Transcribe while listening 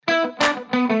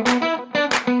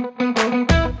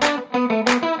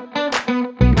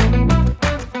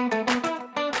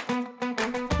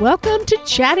Welcome to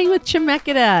Chatting with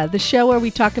Chemeketa, the show where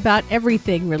we talk about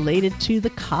everything related to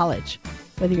the college.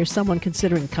 Whether you're someone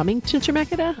considering coming to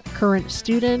Chemeketa, a current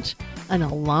student, an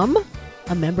alum,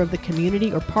 a member of the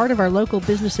community, or part of our local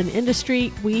business and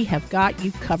industry, we have got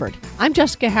you covered. I'm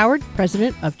Jessica Howard,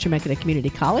 president of Chemeketa Community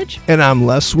College. And I'm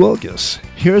Les Wilgus.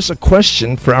 Here's a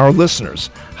question for our listeners.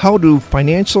 How do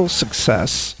financial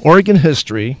success, Oregon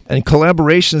history, and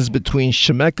collaborations between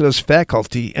Chemeketa's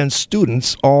faculty and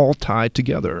students all tie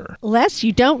together? Les,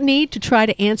 you don't need to try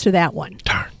to answer that one.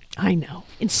 Darn. I know.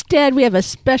 Instead, we have a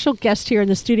special guest here in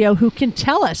the studio who can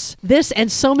tell us this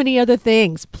and so many other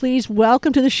things. Please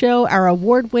welcome to the show our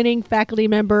award-winning faculty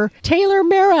member, Taylor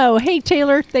Marrow. Hey,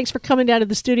 Taylor, thanks for coming down to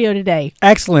the studio today.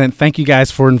 Excellent. Thank you guys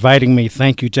for inviting me.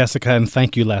 Thank you, Jessica, and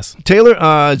thank you, Les. Taylor,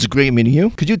 it's great meeting you.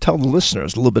 Could you tell the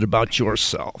listeners a little bit about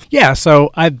yourself? Yeah,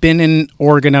 so I've been in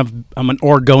Oregon. I'm an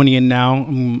Oregonian now.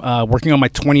 I'm working on my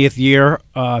 20th year,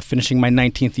 finishing my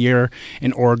 19th year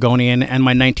in Oregonian and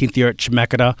my 19th year at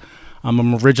Chemeketa.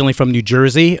 I'm originally from New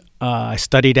Jersey. I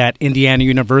studied at Indiana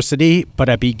University, but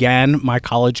I began my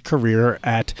college career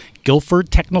at Guilford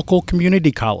Technical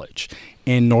Community College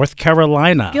in North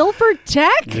Carolina. Guilford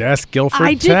Tech? Yes, Guilford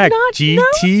I Tech. did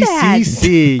not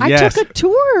GTCC. know that. Yes. I took a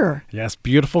tour. Yes,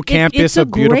 beautiful campus, it's a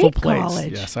beautiful great place.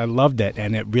 college. Yes, I loved it,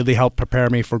 and it really helped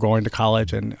prepare me for going to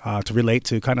college and to relate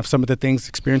to kind of some of the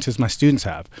experiences my students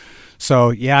have.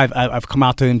 So, yeah, I've come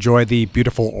out to enjoy the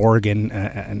beautiful Oregon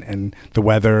and the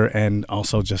weather and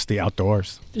also just the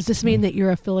outdoors. Does this mean that you're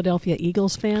a Philadelphia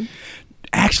Eagles fan?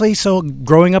 Actually, so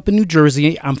growing up in New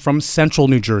Jersey, I'm from central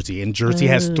New Jersey, and Jersey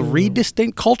has three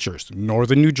distinct cultures: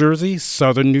 northern New Jersey,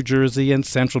 southern New Jersey, and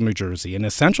central New Jersey. And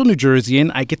as central New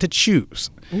Jerseyan, I get to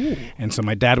choose. Ooh. And so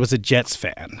my dad was a Jets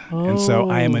fan. Oh. And so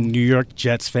I am a New York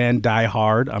Jets fan, die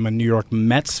hard. I'm a New York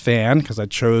Mets fan because I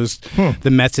chose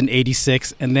the Mets in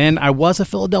 '86. And then I was a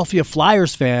Philadelphia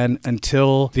Flyers fan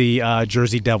until the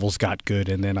Jersey Devils got good,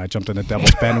 and then I jumped on the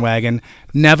Devils bandwagon.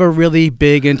 Never really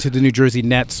big into the New Jersey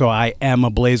Nets, so I am a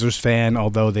Blazers fan,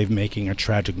 although they're making a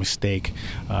tragic mistake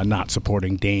not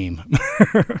supporting Dame.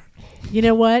 You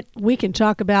know what? We can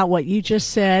talk about what you just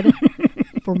said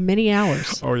for many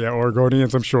hours. Oh, yeah.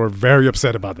 Oregonians, I'm sure, are very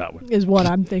upset about that one. Is what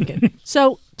I'm thinking.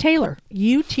 So, Taylor,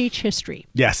 you teach history.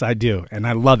 Yes, I do, and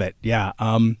I love it. Yeah.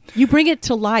 You bring it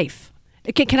to life.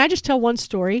 Can I just tell one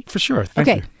story? For sure. Thank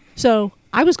you. So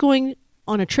I was going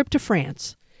on a trip to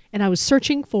France, and I was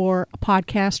searching for a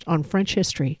podcast on French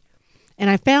history, and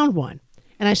I found one.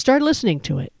 And I started listening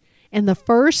to it. And the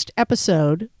first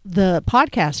episode, the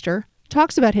podcaster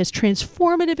talks about his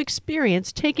transformative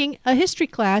experience taking a history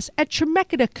class at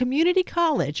Chemeketa Community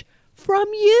College from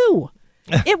you.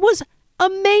 It was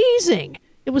amazing.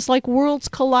 It was like worlds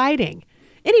colliding.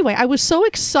 Anyway, I was so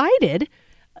excited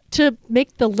to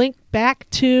make the link back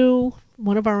to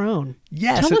one of our own.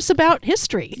 Yes. Tell us about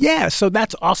history. Yeah, so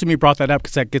that's awesome you brought that up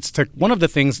because that gets to one of the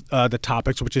things, the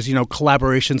topics, which is,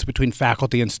 collaborations between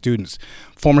faculty and students.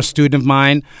 Former student of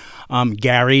mine,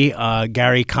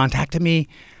 Gary contacted me.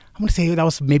 I'm going to say that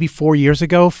was maybe 5 years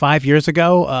ago.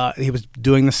 He was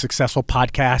doing this successful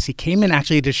podcast. He came in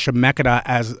actually to Chemeketa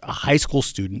as a high school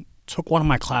student, took one of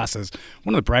my classes,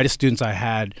 one of the brightest students I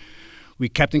had. We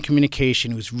kept in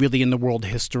communication. He was really in the world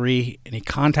history, and he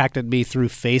contacted me through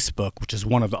Facebook, which is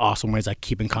one of the awesome ways I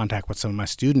keep in contact with some of my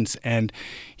students. And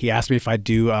he asked me if I'd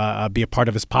be a part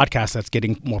of his podcast that's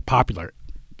getting more popular.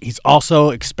 He's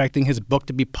also expecting his book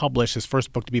to be published, his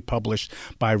first book to be published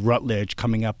by Routledge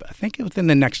coming up, I think within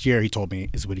the next year, he told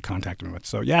me, is what he contacted me with.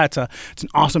 So, yeah, it's an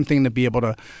awesome thing to be able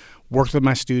to work with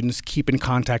my students, keep in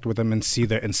contact with them, and see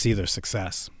their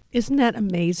success. Isn't that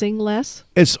amazing, Les?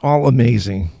 It's all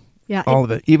amazing. Yeah, all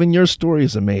of it. Even your story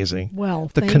is amazing.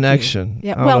 Well, the connection. You.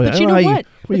 Yeah. Well, but you know what?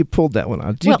 Where you pulled that one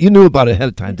out. You knew about it ahead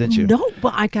of time, didn't you? No,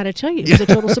 but I got to tell you, it was a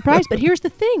total surprise. But here's the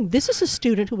thing. This is a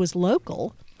student who was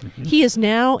local. Mm-hmm.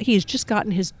 He has just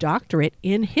gotten his doctorate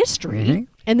in history. Mm-hmm.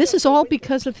 And this is all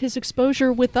because of his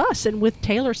exposure with us and with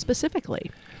Taylor specifically.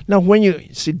 Now, when you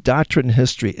see doctorate in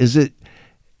history, is it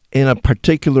in a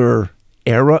particular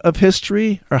era of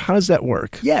history, or how does that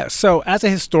work? Yeah, so as a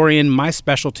historian, my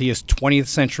specialty is 20th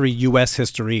century U.S.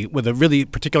 history with a really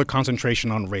particular concentration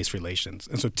on race relations.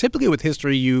 And so typically with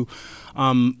history, you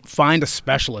find a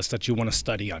specialist that you want to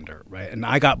study under, right? And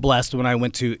I got blessed when I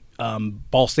went to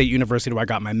Ball State University, where I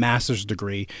got my master's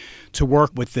degree, to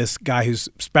work with this guy whose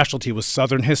specialty was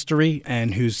Southern history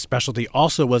and whose specialty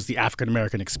also was the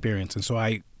African-American experience. And so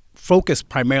I focus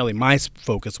primarily, my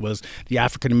focus was the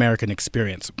African American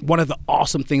experience. One of the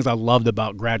awesome things I loved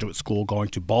about graduate school, going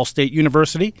to Ball State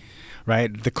University,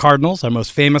 right? The Cardinals, our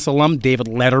most famous alum, David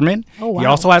Letterman. Oh, wow. He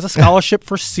also has a scholarship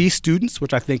for C students,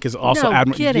 which I think is also No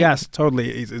admirable. kidding. Yes,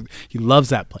 totally. He loves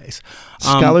that place.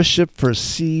 Scholarship for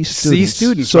C students. C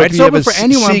students, So right? if It's you have open a for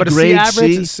anyone, C but a C grade,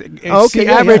 average, C? C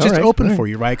average is open for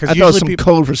you, right? I Because thought it was some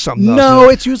code for something else. no,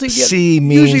 it's usually C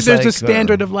means usually there's like, a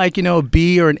standard of like, a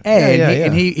B or an A,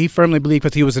 and he firmly believed,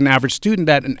 because he was an average student,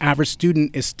 that an average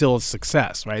student is still a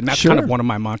success, right? And that's kind of one of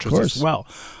my mantras as well.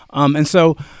 And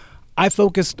so I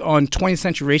focused on 20th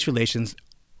century race relations.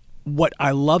 What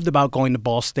I loved about going to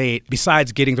Ball State,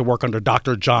 besides getting to work under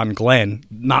Dr. John Glenn,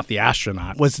 not the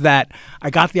astronaut, was that I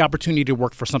got the opportunity to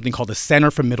work for something called the Center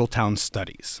for Middletown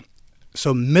Studies.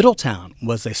 So Middletown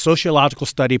was a sociological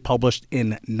study published in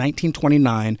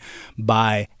 1929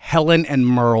 by Helen and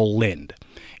Merle Lind.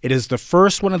 It is the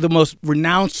first one of the most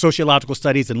renowned sociological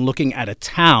studies in looking at a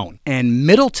town. And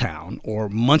Middletown, or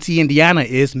Muncie, Indiana,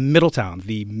 is Middletown,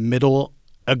 the middle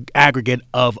aggregate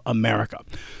of America.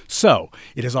 So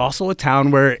it is also a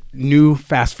town where new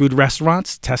fast food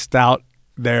restaurants test out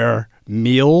their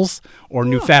meals, or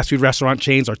new fast food restaurant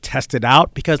chains are tested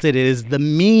out, because it is the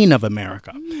mean of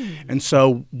America. And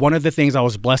so one of the things I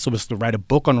was blessed with was to write a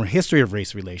book on the history of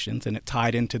race relations, and it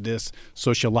tied into this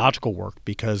sociological work,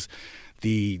 because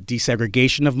the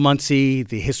desegregation of Muncie,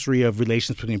 the history of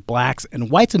relations between blacks and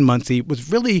whites in Muncie,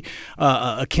 was really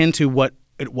akin to what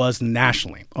it was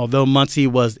nationally. Although Muncie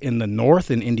was in the north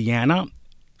in Indiana,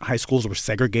 high schools were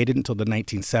segregated until the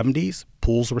 1970s.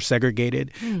 Pools were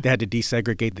segregated. They had to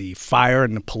desegregate the fire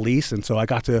and the police. And so I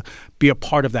got to be a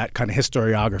part of that kind of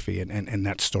historiography and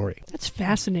that story. That's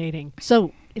fascinating.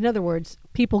 So, in other words,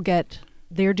 people get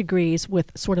their degrees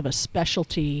with sort of a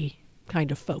specialty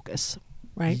kind of focus,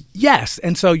 right? Yes.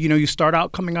 And so, you start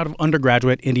out coming out of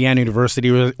undergraduate, Indiana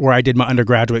University, where I did my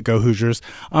undergraduate, go Hoosiers,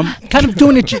 kind of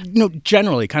doing it,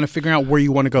 generally, kind of figuring out where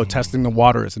you want to go, testing the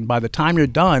waters. And by the time you're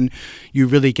done, you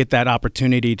really get that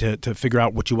opportunity to figure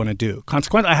out what you want to do.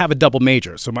 Consequently, I have a double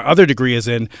major. So my other degree is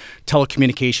in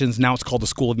telecommunications. Now it's called the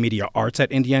School of Media Arts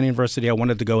at Indiana University. I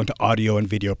wanted to go into audio and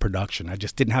video production. I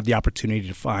just didn't have the opportunity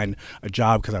to find a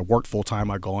job because I worked full-time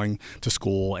while going to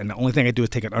school. And the only thing I do is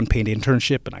take an unpaid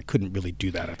internship, and I couldn't really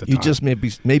do that at the time. You just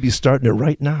maybe starting it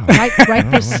right now. Right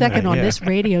this second on this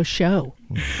radio show.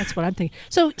 That's what I'm thinking.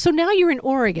 So now you're in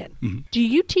Oregon. Mm-hmm. Do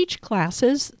you teach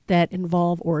classes that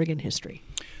involve Oregon history?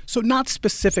 So not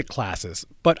specific classes,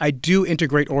 but I do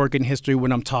integrate Oregon history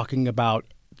when I'm talking about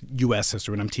U.S.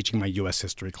 history, when I'm teaching my U.S.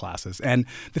 history classes. And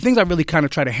the things I really kind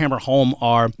of try to hammer home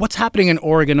are what's happening in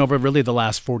Oregon over really the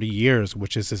last 40 years,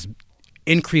 which is this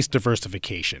increased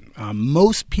diversification.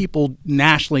 Most people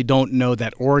nationally don't know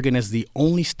that Oregon is the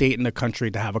only state in the country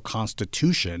to have a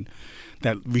constitution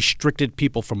that restricted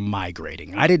people from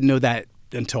migrating. I didn't know that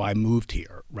until I moved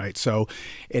here, right? So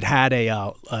it had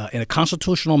a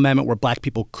constitutional amendment where black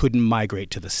people couldn't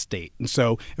migrate to the state. And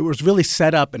so it was really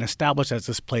set up and established as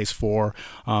this place for,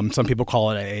 some people call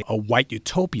it a white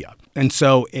utopia. And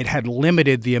so it had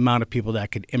limited the amount of people that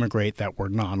could immigrate that were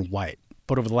non-white.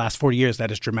 But over the last 40 years, that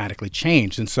has dramatically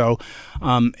changed. And so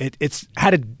it's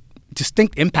had a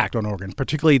distinct impact on Oregon,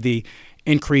 particularly the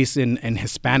increase in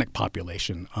Hispanic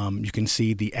population. You can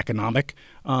see the economic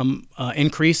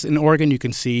increase in Oregon. You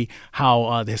can see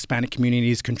how the Hispanic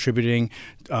community is contributing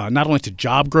not only to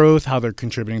job growth, how they're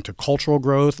contributing to cultural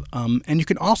growth. And you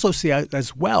can also see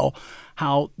as well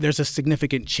how there's a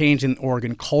significant change in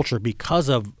Oregon culture because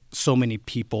of so many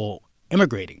people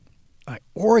immigrating.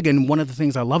 Oregon, one of the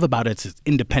things I love about it is its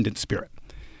independent spirit.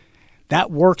 That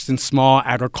works in small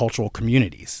agricultural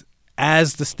communities.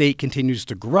 As the state continues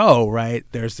to grow, right,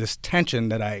 there's this tension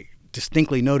that I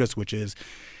distinctly notice, which is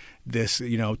this,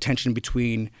 tension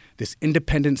between this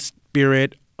independent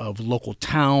spirit of local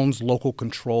towns, local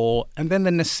control, and then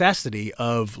the necessity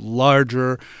of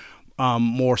larger,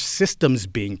 more systems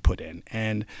being put in.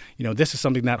 And, this is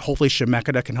something that hopefully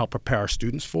Chemeketa can help prepare our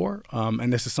students for.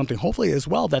 And this is something hopefully as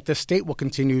well that the state will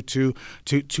continue to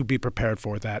be prepared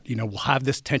for, that, we'll have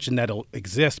this tension that'll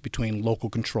exist between local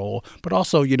control, but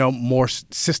also, more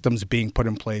systems being put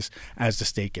in place as the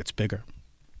state gets bigger.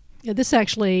 Yeah, this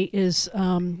actually is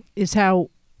how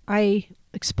I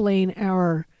explain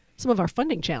some of our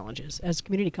funding challenges as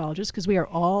community colleges, because we're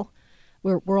all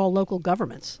local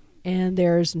governments. And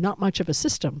there's not much of a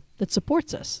system that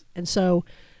supports us. And so,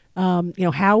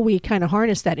 how we kind of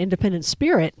harness that independent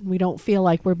spirit, we don't feel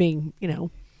like we're being,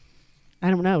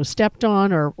 stepped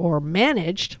on or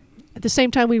managed. At the same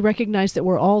time, we recognize that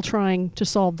we're all trying to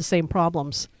solve the same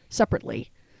problems separately.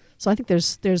 So I think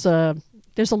there's a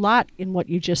there's a lot in what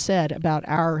you just said about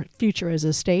our future as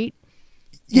a state.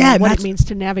 Yeah, and what it means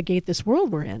to navigate this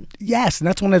world we're in. Yes, and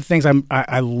that's one of the things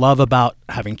I love about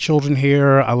having children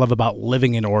here. I love about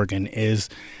living in Oregon is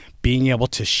being able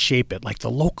to shape it. Like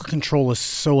the local control is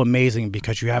so amazing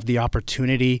because you have the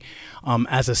opportunity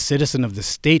as a citizen of the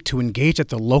state to engage at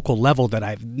the local level that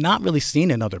I've not really seen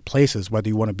in other places, whether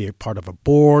you want to be a part of a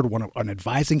board, an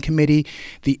advising committee.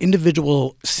 The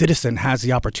individual citizen has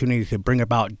the opportunity to bring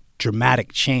about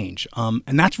dramatic change.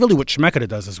 And that's really what Chemeketa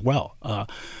does as well.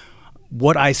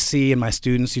 What I see in my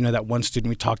students, that one student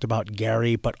we talked about,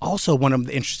 Gary, but also one of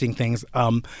the interesting things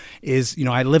is,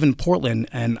 I live in Portland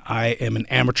and I am an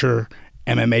amateur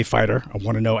MMA fighter. I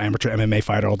want to know amateur MMA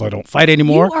fighter, although I don't fight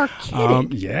anymore. You are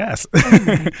kidding. Yes.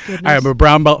 Oh I am a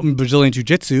brown belt in Brazilian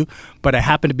Jiu-Jitsu, but I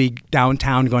happen to be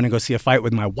downtown going to go see a fight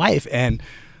with my wife, and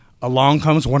along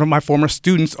comes one of my former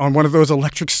students on one of those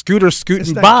electric scooters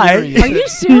scooting by. Are you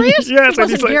serious? Yes. It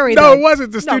wasn't Gary, no, though. it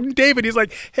wasn't. The student David. He's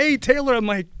like, "Hey, Taylor." I'm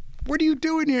like, "What are you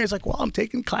doing here?" He's like, "Well, I'm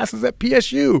taking classes at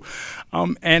PSU,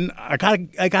 and I got an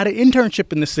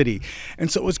internship in the city."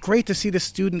 And so it was great to see the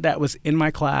student that was in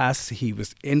my class. He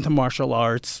was into martial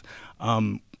arts,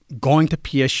 going to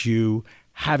PSU,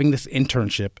 having this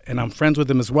internship, and I'm friends with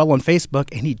him as well on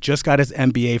Facebook. And he just got his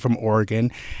MBA from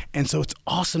Oregon, and so it's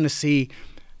awesome to see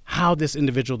how this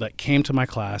individual that came to my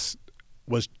class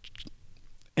was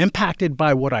impacted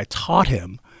by what I taught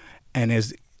him, and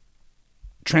is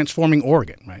transforming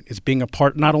Oregon, right? It's being a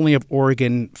part not only of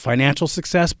Oregon financial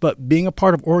success, but being a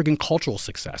part of Oregon cultural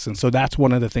success. And so that's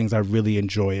one of the things I really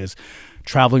enjoy is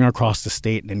traveling across the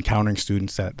state and encountering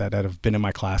students that have been in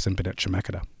my class and been at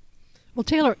Chemeketa. Well,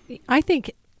 Taylor, I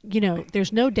think,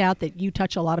 there's no doubt that you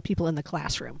touch a lot of people in the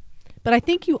classroom. But I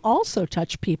think you also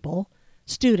touch people,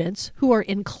 students, who are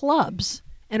in clubs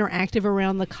and are active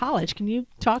around the college. Can you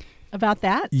talk about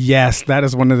that? Yes, that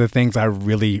is one of the things I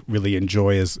really, really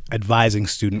enjoy is advising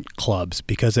student clubs,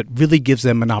 because it really gives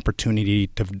them an opportunity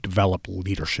to develop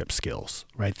leadership skills,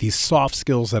 right? These soft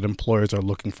skills that employers are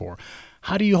looking for.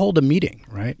 How do you hold a meeting,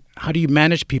 right? How do you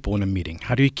manage people in a meeting?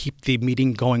 How do you keep the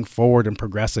meeting going forward and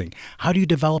progressing? How do you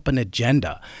develop an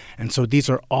agenda? And so these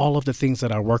are all of the things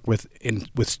that I work with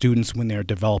students when they're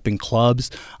developing clubs.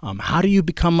 How do you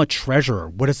become a treasurer?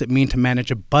 What does it mean to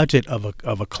manage a budget of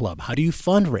a club? How do you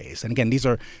fundraise? And again, these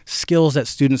are skills that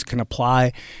students can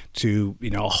apply to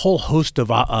a whole host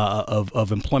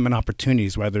of employment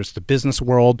opportunities, whether it's the business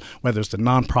world, whether it's the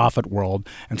nonprofit world.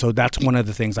 And so that's one of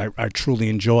the things I truly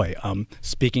enjoy.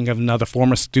 Speaking of another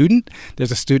former student,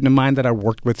 there's a student of mine that I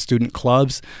worked with student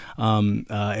clubs.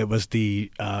 It was the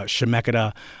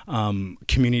Chemeketa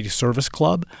Community Service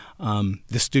Club.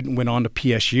 This student went on to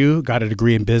PSU, got a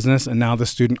degree in business, and now the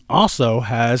student also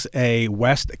has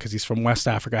because he's from West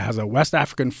Africa, has a West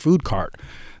African food cart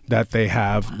that they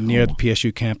have near the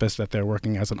PSU campus that they're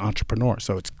working as an entrepreneur.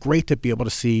 So it's great to be able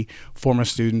to see former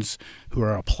students who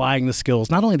are applying the skills,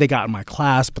 not only they got in my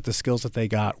class, but the skills that they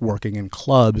got working in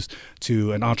clubs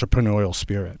to an entrepreneurial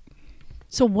spirit.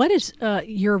 So what is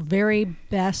your very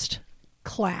best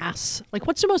class? Like,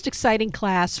 what's the most exciting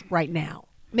class right now?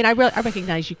 I mean, I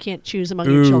recognize you can't choose among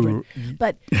your children,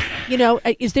 but,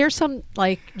 is there some,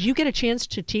 do you get a chance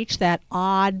to teach that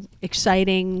odd,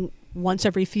 exciting, once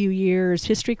every few years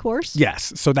history course?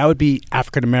 Yes. So that would be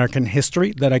African American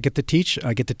history that I get to teach.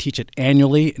 I get to teach it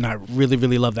annually, and I really,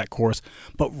 really love that course.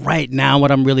 But right now,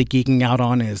 what I'm really geeking out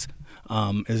on is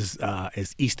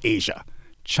East Asia,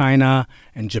 China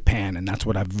and Japan, and that's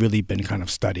what I've really been kind of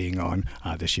studying on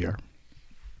this year.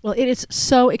 Well, it is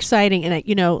so exciting. And,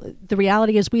 the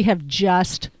reality is we have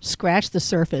just scratched the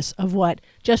surface of what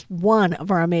just one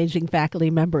of our amazing faculty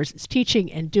members is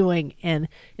teaching and doing in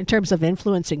terms of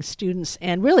influencing students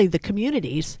and really the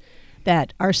communities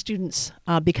that our students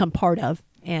become part of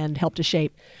and help to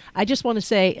shape. I just want to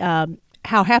say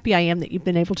how happy I am that you've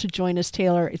been able to join us,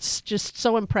 Taylor. It's just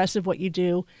so impressive what you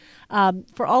do.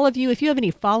 For all of you, if you have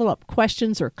any follow-up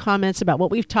questions or comments about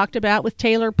what we've talked about with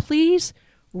Taylor, please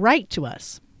write to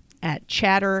us at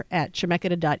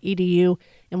chatter@chemeketa.edu,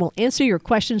 and we'll answer your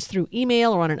questions through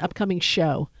email or on an upcoming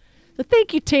show. So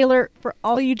thank you, Taylor, for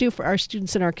all you do for our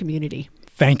students in our community.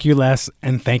 Thank you, Les,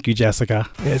 and thank you, Jessica.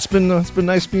 Yeah, it's been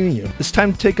nice meeting you. It's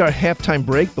time to take our halftime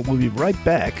break, but we'll be right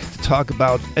back to talk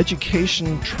about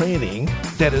education training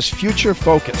that is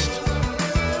future-focused.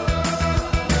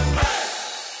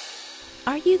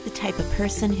 Are you the type of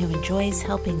person who enjoys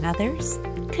helping others?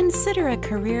 Consider a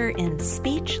career in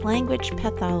speech-language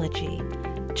pathology.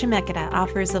 Chemeketa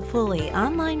offers a fully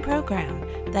online program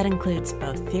that includes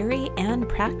both theory and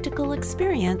practical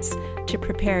experience to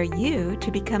prepare you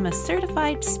to become a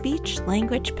certified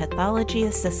speech-language pathology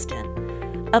assistant.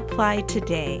 Apply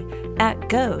today at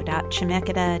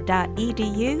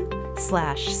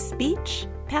go.chemeketa.edu/speech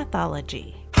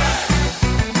pathology.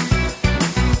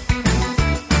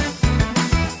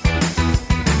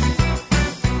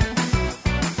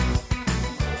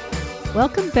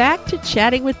 Welcome back to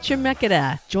Chatting with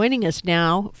Chemeketa. Joining us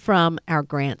now from our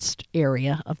Grants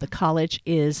area of the college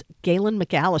is Gaelen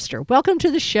McAllister. Welcome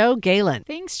to the show, Gaelen.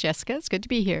 Thanks, Jessica. It's good to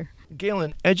be here.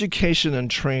 Gaelen, education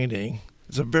and training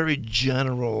is a very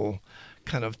general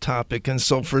kind of topic. And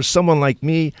so for someone like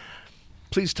me,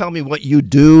 please tell me what you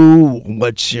do,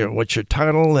 what's your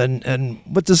title, and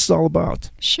what this is all about.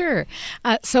 Sure.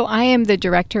 So I am the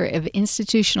Director of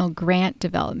Institutional Grant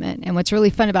Development. And what's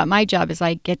really fun about my job is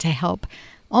I get to help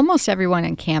almost everyone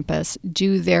on campus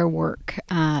do their work.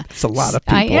 It's a lot of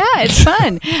people. Yeah, it's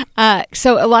fun.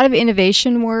 So a lot of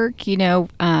innovation work,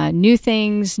 new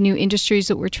things, new industries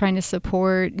that we're trying to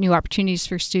support, new opportunities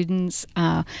for students.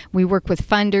 We work with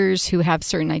funders who have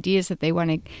certain ideas that they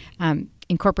want to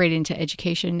incorporate into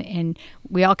education, and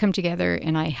we all come together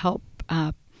and I help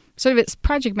sort of it's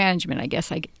project management, I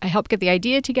guess. I help get the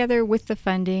idea together with the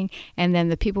funding, and then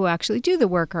the people who actually do the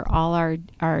work are all our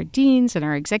deans and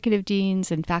our executive deans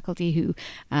and faculty who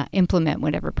implement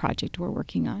whatever project we're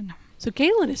working on. So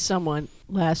Gaelen is someone,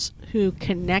 Les, who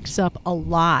connects up a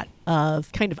lot of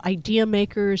kind of idea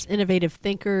makers, innovative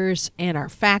thinkers, and our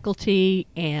faculty,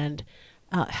 and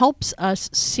helps us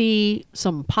see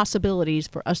some possibilities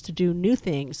for us to do new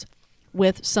things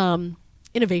with some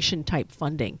innovation type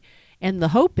funding. And the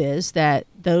hope is that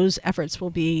those efforts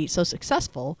will be so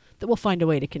successful that we'll find a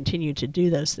way to continue to do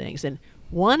those things. And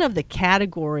one of the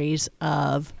categories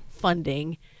of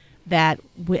funding that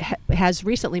has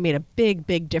recently made a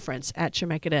big difference at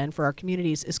Chemeketa and for our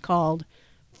communities is called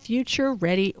Future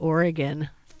Ready Oregon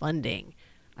funding.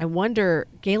 I wonder,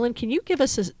 Gaelen, can you give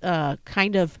us a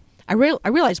kind of, I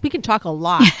realize we can talk a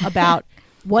lot about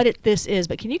what this is,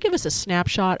 but can you give us a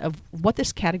snapshot of what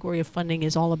this category of funding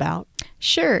is all about?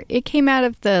 Sure. It came out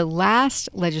of the last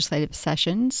legislative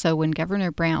session, so when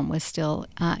Governor Brown was still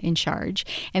in charge.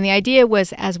 And the idea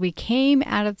was, as we came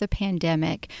out of the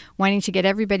pandemic, wanting to get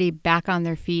everybody back on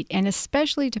their feet, and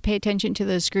especially to pay attention to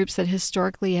those groups that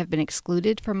historically have been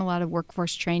excluded from a lot of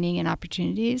workforce training and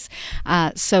opportunities.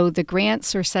 So the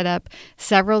grants are set up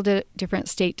several different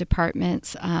state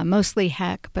departments, mostly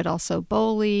HEC, but also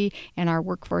BOLI and our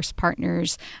workforce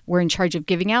partners were in charge of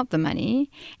giving out the money,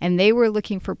 and they were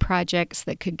looking for projects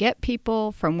that could get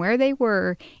people from where they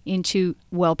were into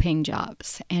well-paying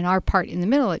jobs. And our part in the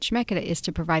middle at Chemeketa is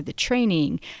to provide the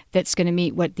training that's going to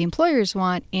meet what the employers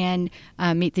want and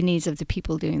meet the needs of the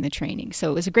people doing the training. So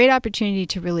it was a great opportunity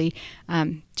to really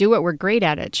do what we're great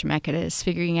at Chemeketa, is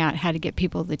figuring out how to get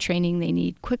people the training they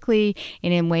need quickly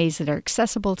and in ways that are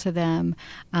accessible to them.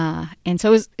 And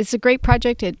so it's a great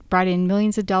project. It brought in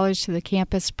millions of dollars to the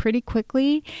campus pretty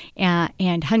quickly,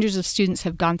 and hundreds of students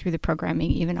have gone through the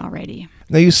programming even already.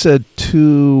 Now you said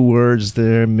two words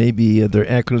there, maybe they're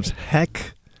acronyms,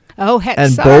 HEC. Oh, heck,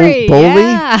 and sorry. BOLI?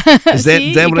 Yeah. Is that,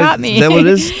 See, that you what got it, me. Is that what it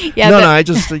is? Yeah, no, I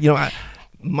just,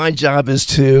 my job is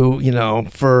to,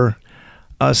 for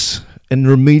us in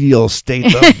remedial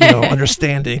state of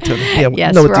understanding to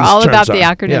yes, know what we're these all terms about the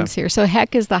are. acronyms here. So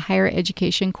HEC is the Higher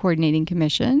Education Coordinating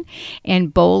Commission,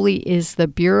 and BOLI is the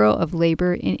Bureau of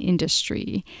Labor and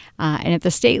Industry. And at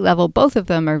the state level, both of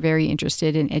them are very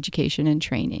interested in education and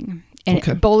training. And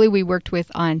at BOLI, we worked with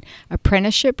on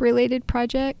apprenticeship-related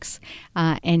projects,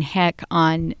 and HEC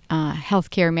on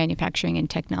healthcare, manufacturing, and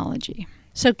technology.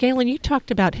 So, Gaelen, you talked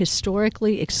about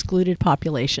historically excluded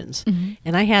populations, Mm-hmm.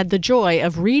 and I had the joy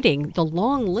of reading the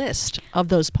long list of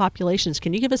those populations.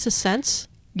 Can you give us a sense?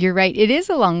 You're right. It is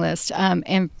a long list,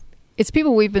 and it's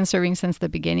people we've been serving since the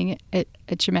beginning at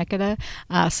Chemeketa.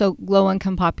 So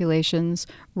low-income populations,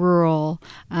 rural,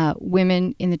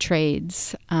 women in the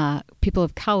trades, people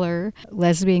of color,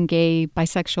 lesbian, gay,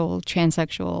 bisexual,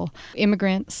 transsexual,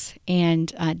 immigrants,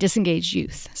 and disengaged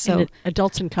youth. So and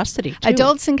adults in custody, too.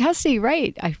 Adults in custody,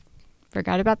 right. I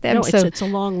forgot about them. No, so, it's a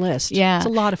long list. Yeah. It's a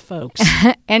lot of folks.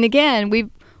 And again,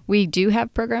 we do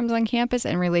have programs on campus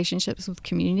and relationships with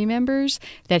community members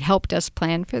that helped us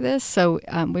plan for this. So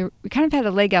we kind of had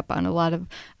a leg up on a lot of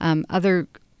other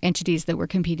entities that were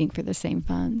competing for the same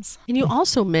funds. And you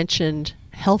also mentioned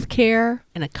healthcare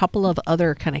and a couple of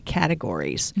other kind of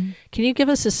categories. Mm-hmm. Can you give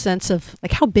us a sense of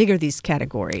how big are these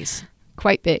categories?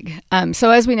 Quite big.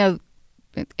 So as we know,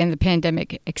 and the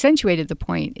pandemic accentuated the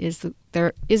point, is that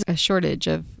there is a shortage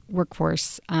of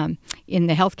workforce in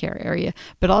the healthcare area,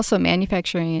 but also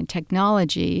manufacturing and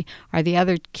technology are the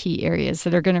other key areas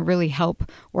that are going to really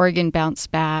help Oregon bounce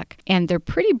back. And they're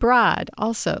pretty broad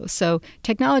also. So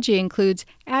technology includes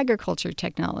agriculture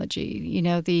technology,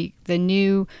 the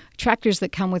new tractors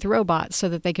that come with robots so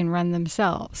that they can run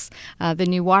themselves, the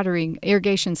new watering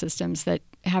irrigation systems that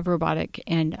have robotic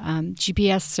and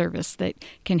GPS service that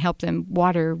can help them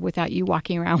water without you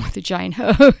walking around with a giant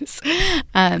hose.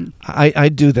 I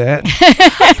do that.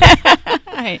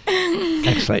 Right.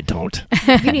 Actually, I don't.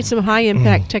 You need some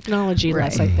high-impact technology,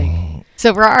 Les, I think.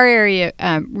 So for our area,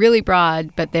 really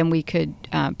broad, but then we could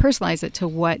personalize it to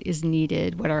what is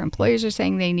needed, what our employers are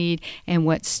saying they need, and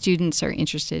what students are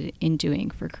interested in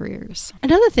doing for careers.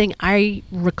 Another thing I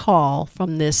recall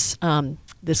from this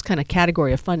this kind of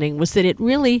category of funding was that it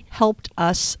really helped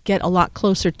us get a lot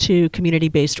closer to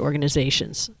community-based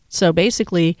organizations. So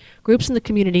basically, groups in the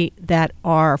community that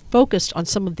are focused on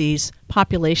some of these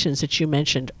populations that you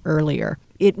mentioned earlier.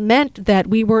 It meant that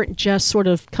we weren't just sort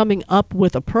of coming up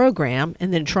with a program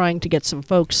and then trying to get some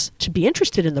folks to be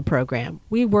interested in the program.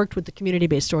 We worked with the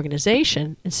community-based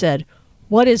organization and said,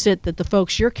 what is it that the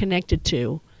folks you're connected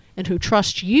to and who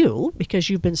trust you, because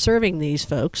you've been serving these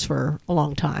folks for a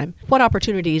long time, what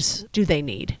opportunities do they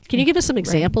need? Can you give us some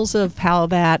examples of how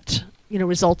that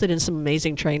resulted in some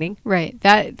amazing training? Right.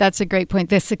 That's a great point.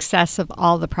 The success of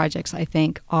all the projects, I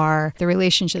think, are the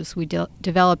relationships we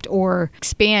developed or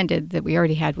expanded that we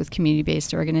already had with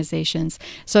community-based organizations.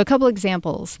 So a couple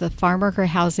examples. The Farm Worker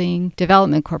Housing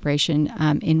Development Corporation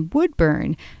in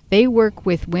Woodburn, they work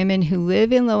with women who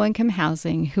live in low-income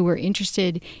housing who are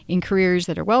interested in careers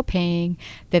that are well-paying,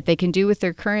 that they can do with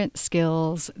their current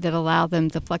skills, that allow them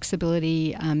the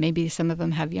flexibility. Maybe some of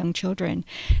them have young children.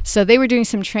 So they were doing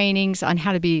some trainings on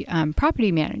how to be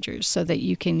property managers so that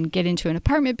you can get into an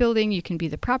apartment building, you can be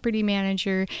the property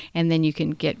manager, and then you can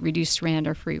get reduced rent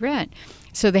or free rent.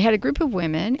 So they had a group of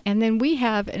women, and then we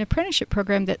have an apprenticeship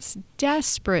program that's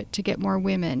desperate to get more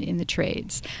women in the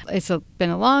trades. It's been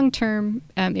a long-term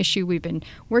issue. We've been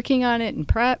working on it and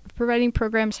providing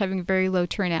programs, having very low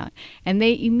turnout. And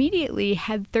they immediately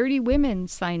had 30 women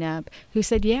sign up who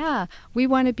said, yeah, we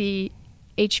want to be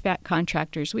HVAC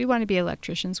contractors, we want to be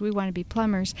electricians, we want to be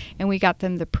plumbers, and we got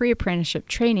them the pre-apprenticeship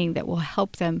training that will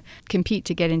help them compete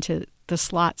to get into the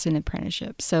slots in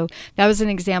apprenticeship. So that was an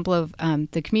example of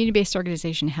the community-based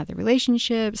organization had the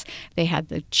relationships, they had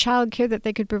the child care that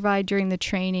they could provide during the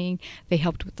training, they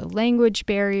helped with the language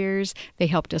barriers, they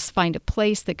helped us find a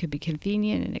place that could be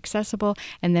convenient and accessible,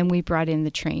 and then we brought in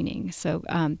the training. So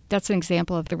that's an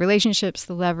example of the relationships,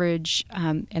 the leverage,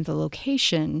 and the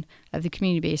location of the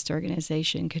community-based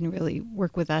organization can really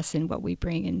work with us in what we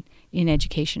bring in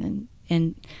education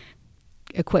and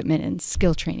equipment and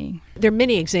skill training. There are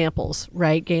many examples,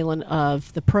 right, Gaelen,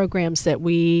 of the programs that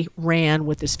we ran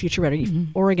with this Future Ready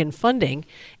Oregon funding.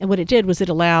 And what it did was it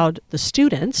allowed the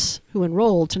students who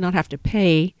enrolled to not have to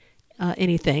pay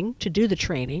anything to do the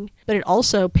training, but it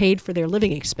also paid for their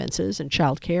living expenses and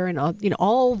child care and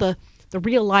all the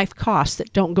real life costs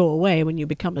that don't go away when you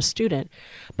become a student.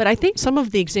 But I think some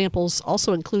of the examples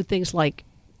also include things like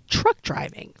truck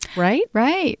driving, right?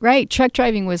 Right. Truck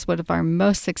driving was one of our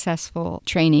most successful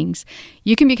trainings.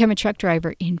 You can become a truck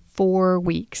driver in 4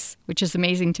 weeks, which is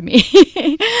amazing to me.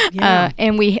 Yeah.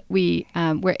 And we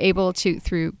were able to,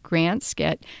 through grants,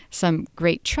 get some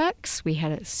great trucks. We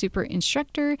had a super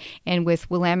instructor, and with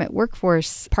Willamette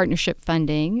Workforce Partnership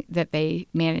funding that they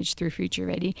managed through Future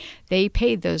Ready, they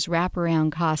paid those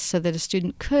wraparound costs so that a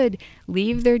student could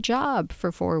leave their job for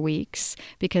 4 weeks,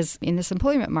 because in this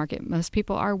employment market, most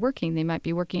people are working. They might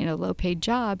be working in a low-paid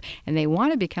job, and they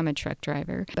want to become a truck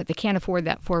driver, but they can't afford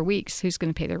that 4 weeks. Who's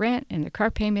going to pay their rent and their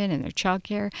car payment and their child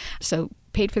care? So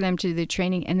paid for them to do the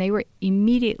training, and they were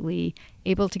immediately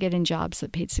able to get in jobs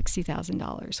that paid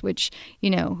 $60,000, which,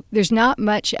 there's not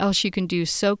much else you can do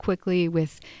so quickly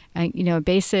with, a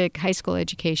basic high school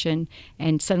education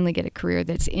and suddenly get a career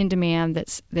that's in demand,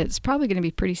 that's probably going to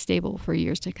be pretty stable for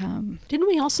years to come. Didn't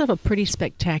we also have a pretty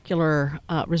spectacular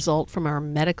result from our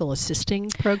medical assisting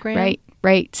program?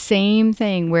 Right. Same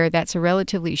thing, where that's a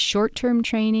relatively short-term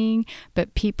training,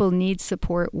 but people need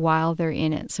support while they're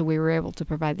in it. So we were able to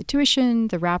provide the tuition,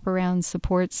 the wraparound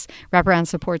supports. Wraparound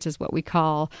supports is what we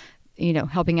call,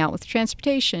 helping out with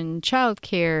transportation,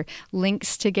 childcare,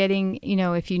 links to getting,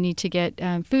 if you need to get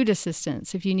food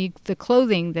assistance, if you need the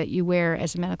clothing that you wear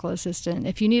as a medical assistant,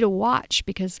 if you need a watch,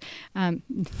 because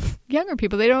younger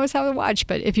people, they don't always have a watch,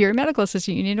 but if you're a medical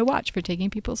assistant, you need a watch for taking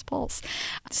people's pulse.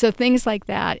 So things like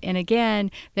that. And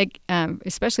again,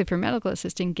 especially for medical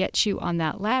assisting, gets you on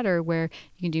that ladder where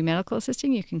You can do medical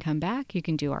assisting, you can come back, you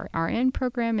can do our RN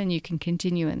program, and you can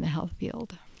continue in the health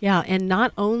field. Yeah, and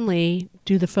not only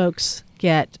do the folks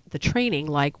get the training,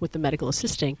 like with the medical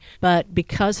assisting, but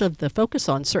because of the focus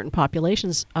on certain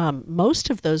populations,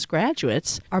 most of those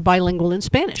graduates are bilingual in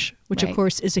Spanish, which of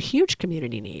course is a huge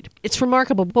community need. It's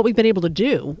remarkable what we've been able to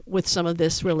do with some of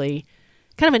this really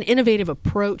kind of an innovative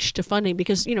approach to funding,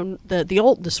 because the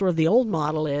old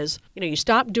model is you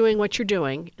stop doing what you're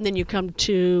doing and then you come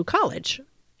to college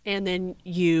and then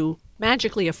you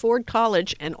magically afford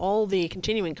college and all the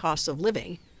continuing costs of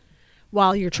living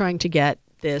while you're trying to get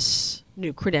this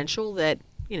new credential that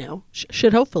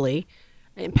should hopefully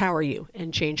empower you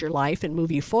and change your life and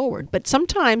move you forward. But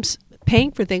sometimes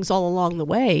paying for things all along the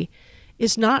way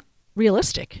is not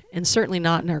realistic, and certainly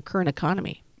not in our current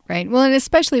economy. Right. Well, and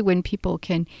especially when people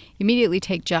can immediately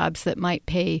take jobs that might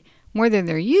pay more than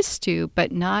they're used to,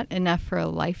 but not enough for a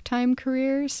lifetime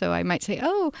career. So I might say,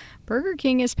 oh, Burger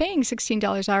King is paying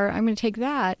 $16 an hour. I'm going to take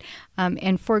that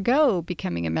and forego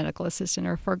becoming a medical assistant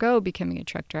or forego becoming a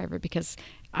truck driver because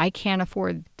I can't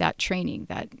afford that training,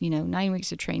 that 9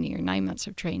 weeks of training or 9 months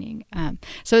of training.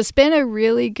 So it's been a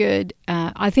really good,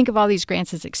 I think of all these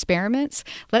grants as experiments.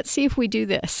 Let's see if we do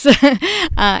this.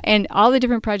 And all the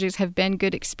different projects have been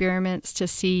good experiments to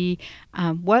see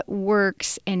what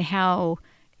works and how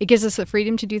it gives us the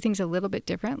freedom to do things a little bit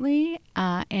differently.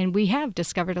 And we have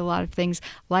discovered a lot of things,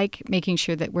 like making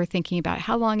sure that we're thinking about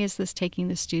how long is this taking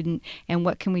the student and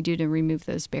what can we do to remove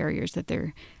those barriers that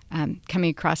they're coming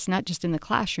across, not just in the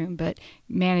classroom, but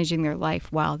managing their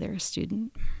life while they're a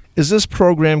student. Is this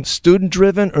program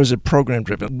student-driven or is it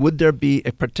program-driven? Would there be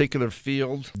a particular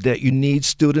field that you need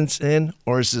students in,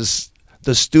 or is this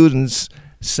the students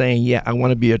saying, yeah, I want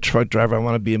to be a truck driver, I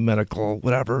want to be a medical,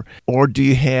 whatever? Or do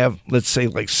you have, let's say,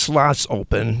 like slots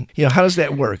open? How does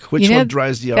that work? Which one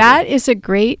drives the other? That is a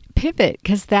great pivot,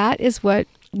 because that is what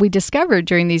we discovered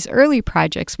during these early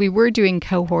projects. We were doing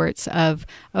cohorts of,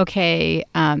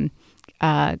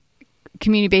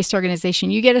 community-based organization,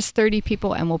 you get us 30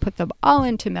 people and we'll put them all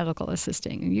into medical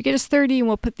assisting. You get us 30 and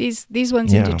we'll put these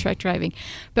ones into truck driving.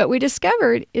 But we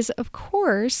discovered is, of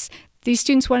course, these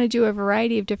students want to do a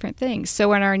variety of different things.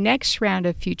 So in our next round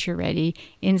of Future Ready,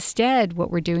 instead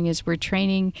what we're doing is we're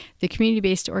training the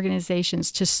community-based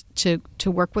organizations to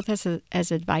work with us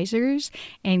as advisors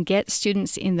and get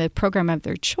students in the program of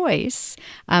their choice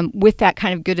with that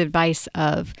kind of good advice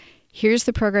of, here's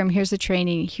the program, here's the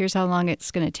training, here's how long it's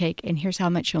going to take, and here's how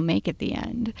much you'll make at the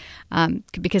end.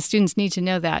 Because students need to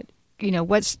know that,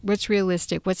 what's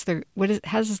realistic, how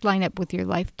does this line up with your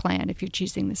life plan if you're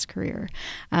choosing this career?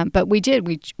 But we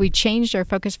changed our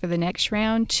focus for the next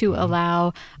round to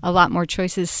allow a lot more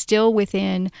choices still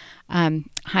within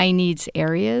high needs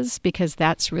areas, because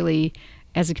that's really,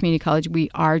 as a community college, we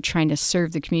are trying to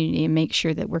serve the community and make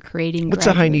sure that we're creating What's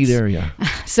a high need area?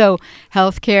 So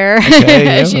healthcare,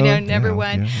 as you know, number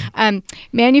one. Yeah.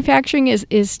 Manufacturing is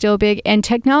still big, and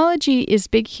technology is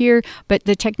big here, but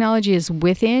the technology is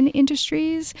within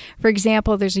industries. For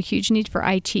example, there's a huge need for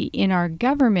IT in our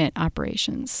government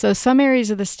operations. So some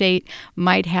areas of the state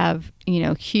might have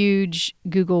huge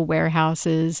Google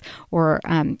warehouses or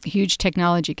huge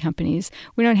technology companies.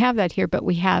 We don't have that here, but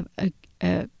we have a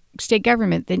state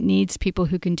government that needs people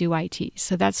who can do IT.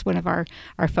 So that's one of our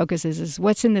focuses, is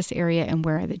what's in this area and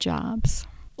where are the jobs.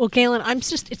 Well, Gaelen,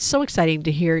 it's so exciting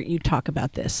to hear you talk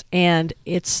about this. And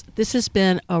this has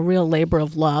been a real labor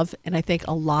of love, and I think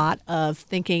a lot of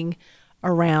thinking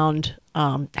around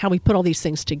how we put all these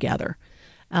things together.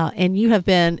 And you have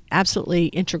been absolutely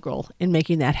integral in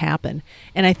making that happen.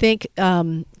 And I think,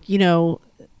 the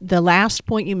last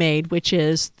point you made, which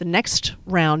is the next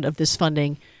round of this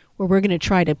funding, where we're going to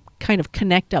try to kind of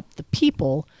connect up the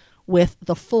people with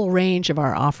the full range of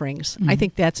our offerings. Mm-hmm. I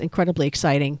think that's incredibly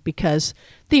exciting, because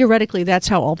theoretically that's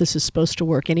how all this is supposed to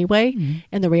work anyway. Mm-hmm.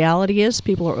 And the reality is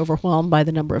people are overwhelmed by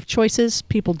the number of choices.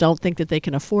 People don't think that they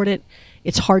can afford it.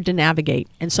 It's hard to navigate.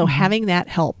 And so having that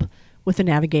help with the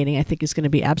navigating, I think, is going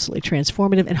to be absolutely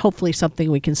transformative, and hopefully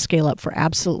something we can scale up for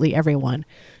absolutely everyone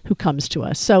who comes to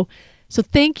us. So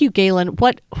thank you, Gaelen.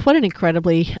 What an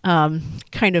incredibly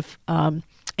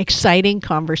exciting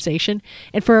conversation.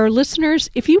 And for our listeners,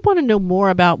 if you want to know more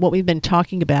about what we've been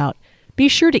talking about, be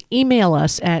sure to email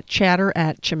us at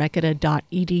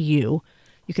chatter@chemeketa.edu.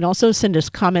 You can also send us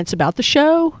comments about the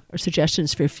show or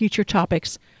suggestions for future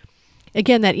topics.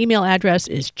 Again, that email address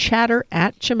is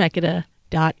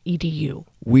chatter@chemeketa.edu.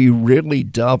 We really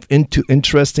delve into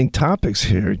interesting topics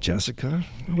here, Jessica.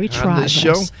 We try on this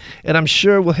show. And I'm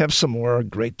sure we'll have some more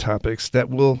great topics that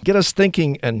will get us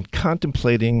thinking and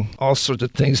contemplating all sorts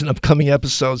of things in upcoming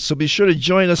episodes. So be sure to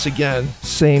join us again.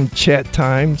 Same chat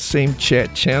time, same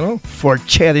chat channel for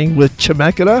Chatting with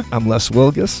Chemeketa. I'm Les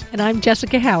Wilgus. And I'm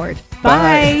Jessica Howard.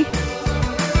 Bye. Bye.